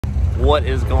What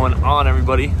is going on,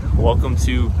 everybody? Welcome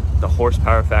to the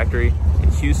Horsepower Factory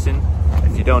in Houston.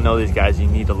 If you don't know these guys, you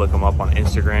need to look them up on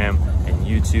Instagram and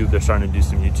YouTube. They're starting to do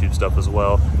some YouTube stuff as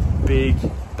well. Big,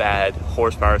 bad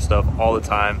horsepower stuff all the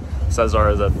time. Cesar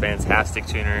is a fantastic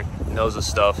tuner, knows his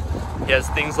stuff. He has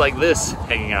things like this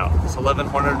hanging out. It's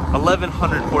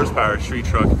 1100 horsepower street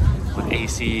truck with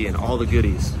AC and all the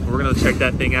goodies. We're gonna check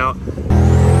that thing out.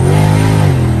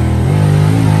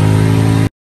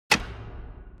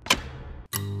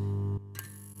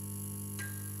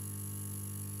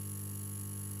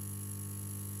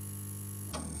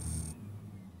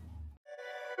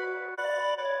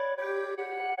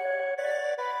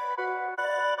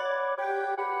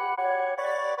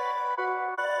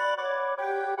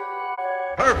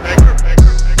 Perfect.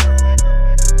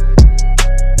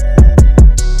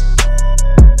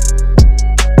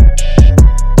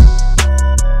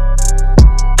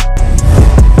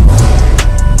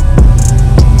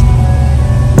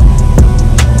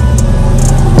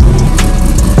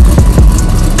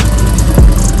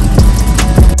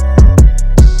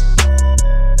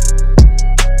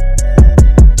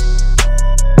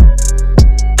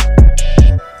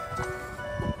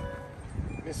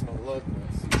 Missing a lug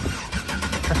nuts.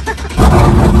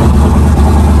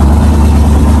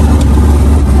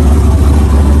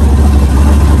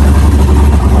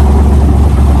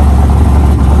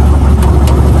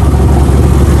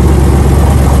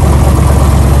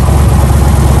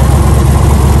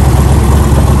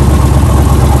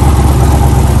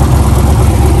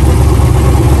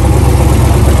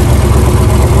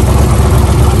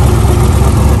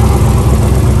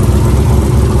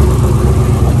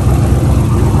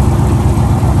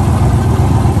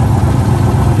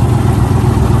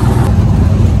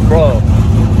 Bro,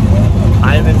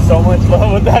 I'm in so much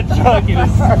love with that truck. It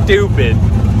is stupid.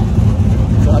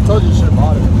 So I told you should have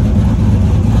bought it.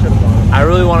 I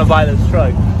really want to buy this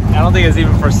truck. I don't think it's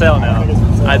even for sale now.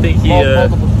 I think he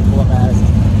multiple people have asked.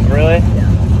 Really? Yeah.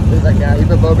 He's like, yeah, he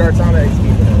put Bogarts on it. He's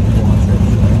keeping it. He wants it.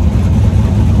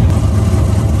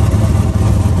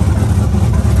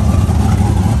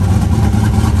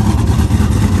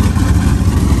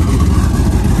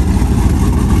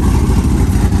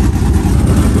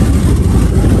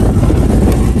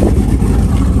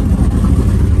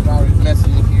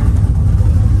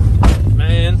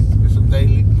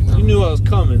 I was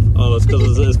coming. Oh, it's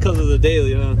because of the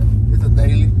daily, huh? It's a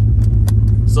daily.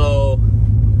 So,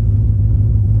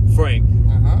 Frank,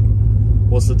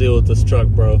 what's the deal with this truck,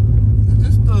 bro? It's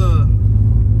just a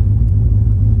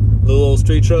little old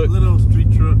street truck.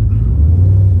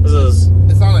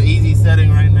 It's on an easy setting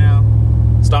right now.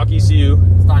 Stock ECU.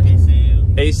 Stock ECU.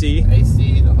 AC.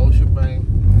 AC, the whole shebang.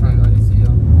 Trying to AC.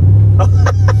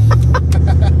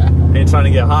 Ain't trying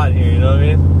to get hot here, you know what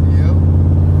I mean?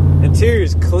 Yep.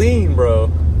 Interior's clean, bro.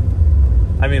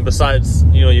 I mean, besides,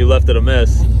 you know, you left it a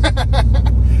mess. Yep.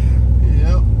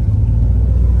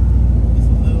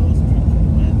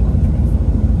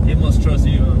 He must trust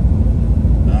you, huh?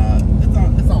 It's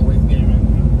on wastegate right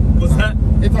now. What's that?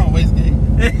 It's on wastegate.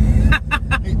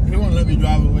 he won't let me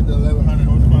drive it with the 1100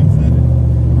 horsepower setting.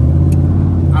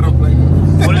 I don't blame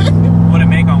him. What it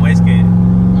make on wastegate?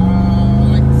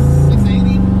 Like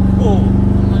 680. Oh.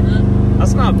 Something like that.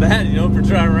 That's not bad, you know, for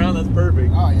driving around, that's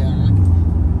perfect. Oh, yeah.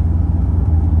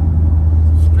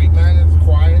 Street man is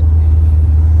quiet.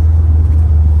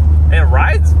 And it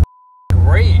rides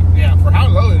great. Yeah, for how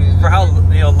low it is. For how,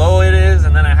 you know, low it is,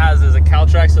 and then it has a cow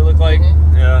tracks it look like.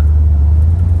 Yeah.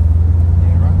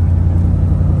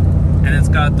 And it's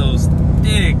got those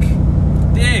thick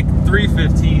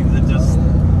 315s that just,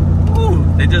 ooh,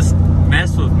 they just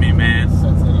mess with me, man.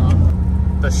 Sets it off.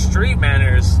 The street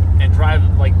manners and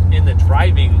in the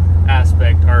driving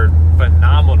aspect are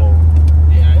phenomenal.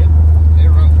 Yeah, it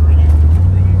runs really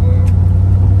well.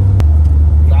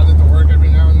 Drives it to work every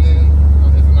now and then.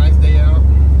 It's a nice day out.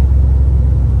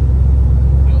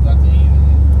 Feels out to eat.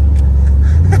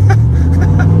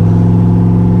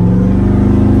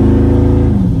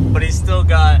 But he's still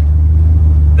got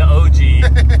the OG.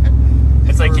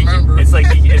 It's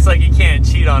like he can't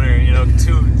cheat on her, you know,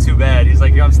 too bad. He's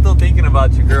like, I'm still thinking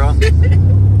about you, girl. Give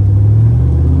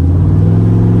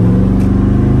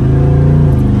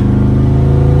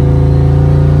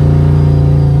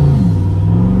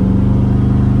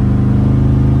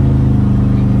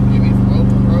me some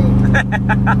open road.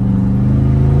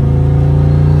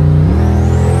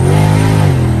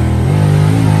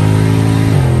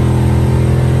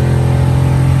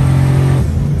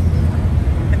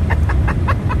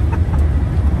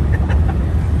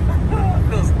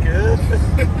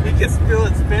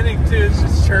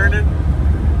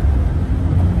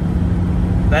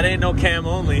 That ain't no cam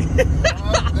only.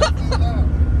 Definitely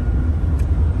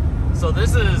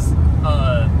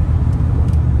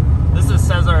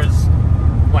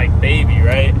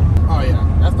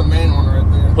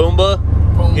Pumbaa?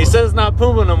 Pumbaa. He says it's not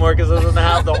Pumbaa no more because it doesn't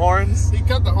have the horns. He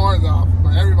cut the horns off,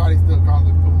 but everybody still calls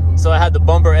it Pumbaa. So it had the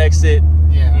bumper exit,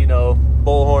 Yeah. you know,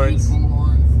 bull horns. Bull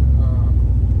horns.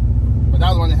 But that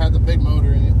was when it had the big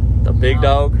motor in it. The big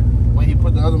dog. When he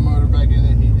put the other motor back in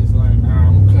it, he just like,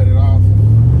 I'm gonna cut it off.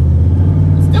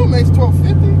 It still makes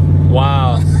 1250.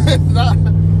 Wow.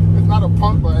 It's not a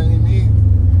pump by any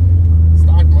means.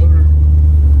 Stock motor.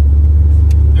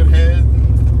 Good head.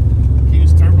 Huge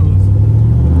turbos.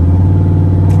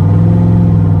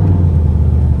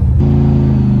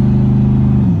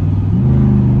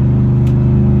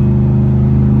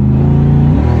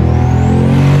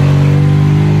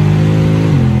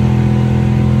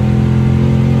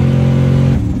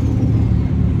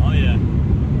 Oh yeah.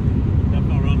 That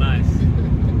felt real nice.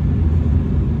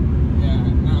 Yeah,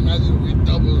 now imagine we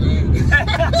double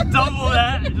that. Double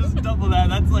that, just double that.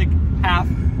 That's like half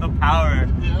the power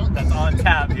Yeah. that's on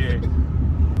tap here.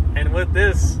 And with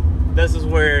this is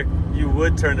where you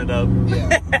would turn it up.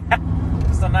 Yeah.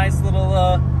 Just a nice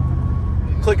little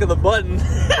click of the button.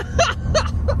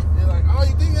 You're like, oh,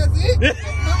 you think that's it?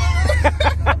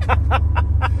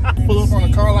 Pull up on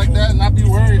a car like that and not be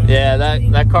worried. Yeah,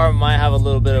 that car might have a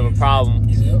little bit of a problem.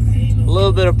 Yep. A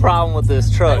little bit of problem with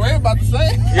this truck. We're about the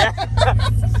same. Yeah.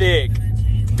 Thick.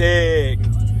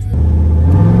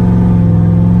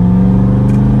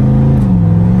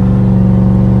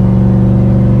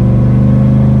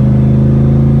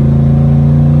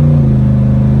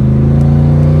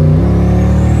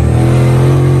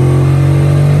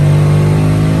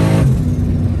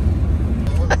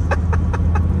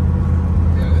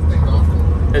 Yeah, this thing's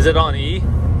awesome. Is it on E?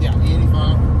 Yeah,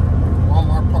 E85.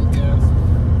 Walmart pump gas.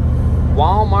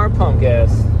 Walmart pump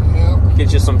gas. Yeah.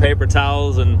 Get you some paper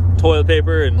towels and toilet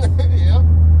paper and Yeah.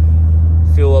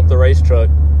 fuel up the race truck.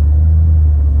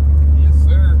 Yes,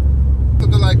 sir.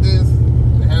 Something like this,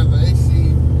 it has the AC.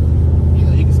 You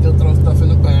know, you can still throw stuff in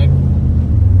the back.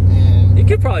 And You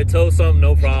could probably tow something,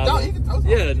 no problem. you can tow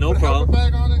something. Yeah, no Put a helper problem.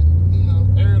 bag on it.